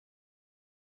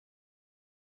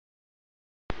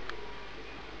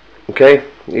Okay,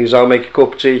 here's how I make a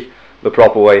cup of tea the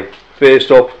proper way. First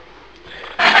up,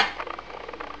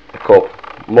 a cup,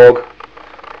 mug,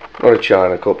 not a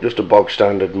china cup, just a bog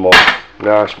standard mug,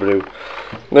 nice brew.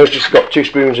 Now it's just got 2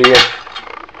 spoons here.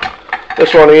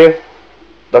 This one here,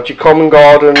 that's your common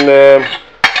garden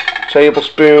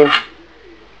tablespoon,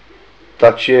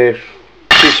 that's your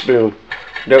teaspoon.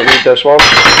 You don't need this one,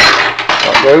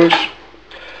 that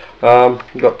goes.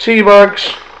 You've got tea bags.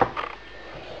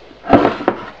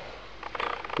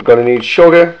 You're going to need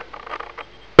sugar,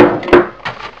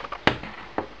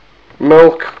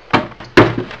 milk,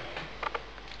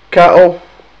 kettle.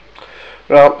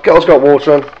 Now, kettle's got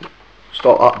water in,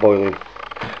 start that boiling.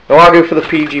 Now I go for the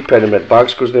PG pyramid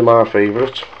bags because they're my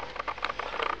favourite.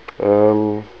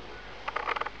 There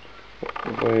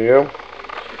you go,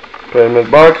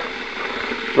 pyramid bag,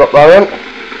 drop that in.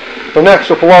 So next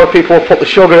up, a lot of people will put the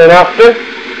sugar in after,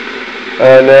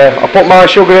 and I put my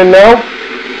sugar in now.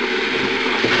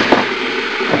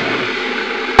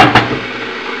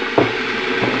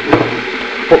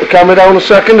 Put the camera down a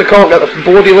second, I can't get the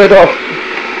bloody lid off.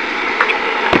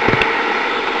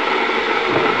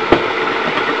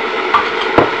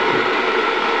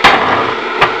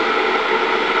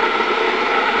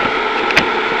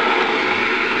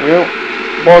 Yep.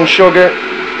 1 sugar,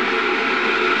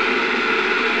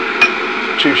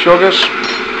 2 sugars.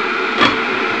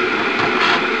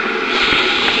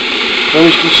 Then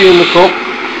we can see in the cup.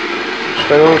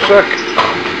 Hang on a sec.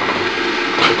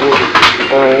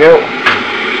 There you go.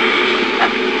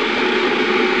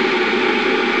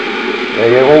 There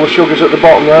you go, all the sugars at the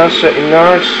bottom there, sitting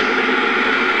nice.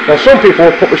 Now some people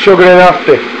will put the sugar in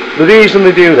after. The reason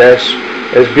they do this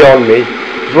is beyond me.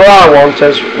 What I want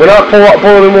is, when I pour that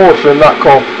boiling water in that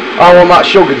cup, I want that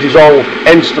sugar dissolved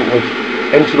instantly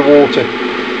into the water.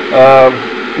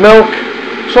 Milk,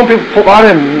 some people put that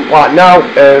in like now,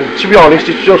 to be honest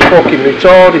it's just fucking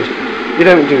retarded. You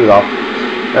don't do that.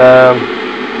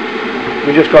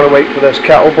 We just got to wait for this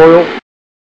kettle boil.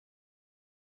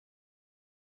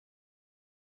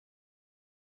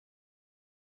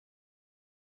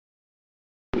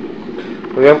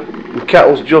 Yeah, the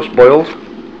kettle's just boiled.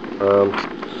 So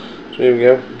here we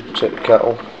go, take the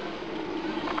kettle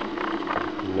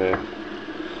and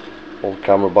hold the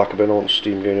camera back a bit, I don't want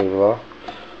steam going over there,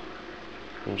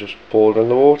 and just pour it in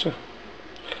the water.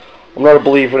 I'm not a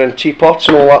believer in teapots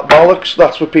and all that bollocks.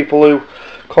 That's for people who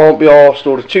can't be arsed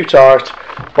or are too tired to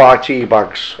buy tea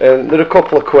bags, and they're a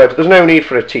couple of quid. There's no need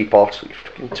for a teapot, you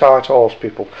fucking tight arse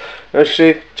people. Now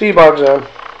see, tea bags in.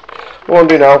 What I want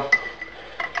to do now,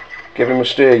 give him a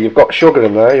stir. You've got sugar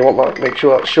in there, you want that, make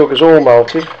sure that sugar's all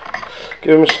melted.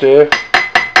 Give him a stir.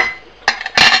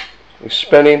 He's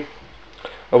spinning,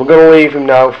 and we're going to leave him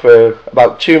now for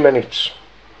about 2 minutes.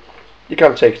 You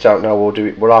can take it out now, we'll do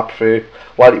it, but I prefer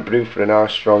let it brew for a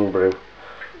nice strong brew.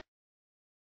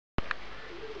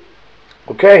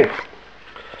 Okay,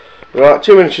 right,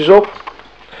 2 minutes is up.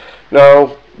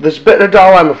 Now there's a bit of a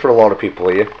dilemma for a lot of people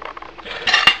here.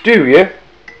 Do you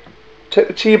take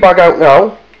the tea bag out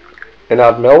now and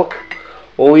add milk,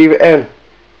 or leave it in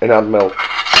and add milk?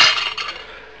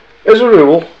 As a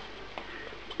rule,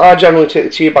 I generally take the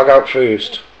tea bag out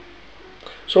first.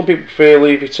 Some people prefer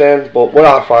leave it in, but what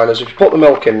I find is if you put the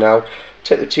milk in now,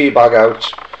 take the tea bag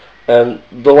out, and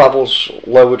the level's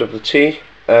lowered of the tea,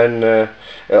 and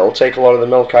it'll take a lot of the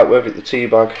milk out with it. The tea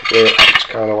bag, it's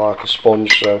kind of like a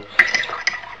sponge, so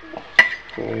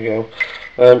there you go.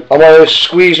 I want to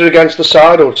squeeze it against the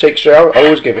side or take straight out. I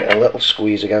always give it a little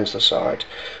squeeze against the side,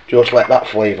 just let that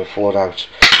flavour flood out.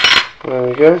 There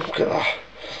we go. Look at that.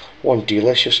 One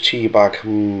delicious tea bag.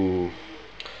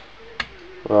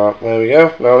 Right, there we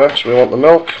go. Now next we want the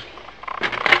milk.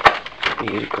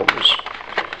 Here it comes.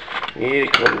 Here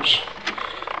it comes.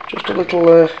 Just a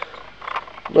little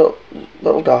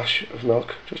dash of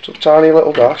milk. Just a tiny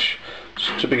little dash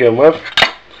to begin with.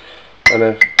 And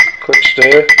a quick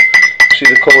stir. See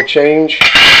the colour change.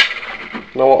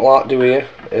 Now what I like to do here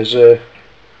is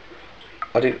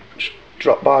add it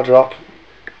drop by drop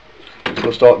until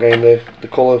I start getting the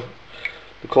colour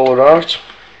right.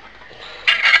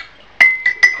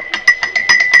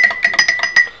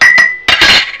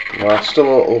 Right, still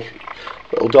a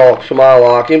little dark for my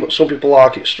liking, but some people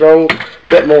like it strong.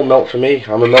 Bit more milk for me.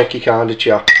 I'm a milky kind of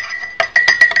chap.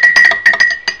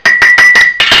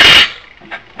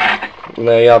 And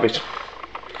there you have it.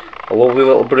 A lovely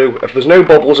little brew. If there's no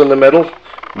bubbles in the middle,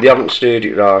 they haven't stirred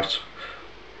it right.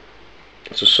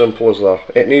 It's as simple as that.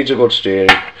 It needs a good stirring.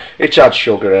 It adds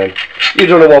sugar in. You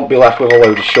don't want to be left with a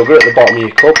load of sugar at the bottom of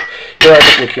your cup. You'll end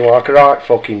up looking like a right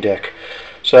fucking dick.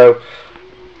 So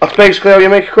that's basically how you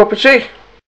make a cup of tea.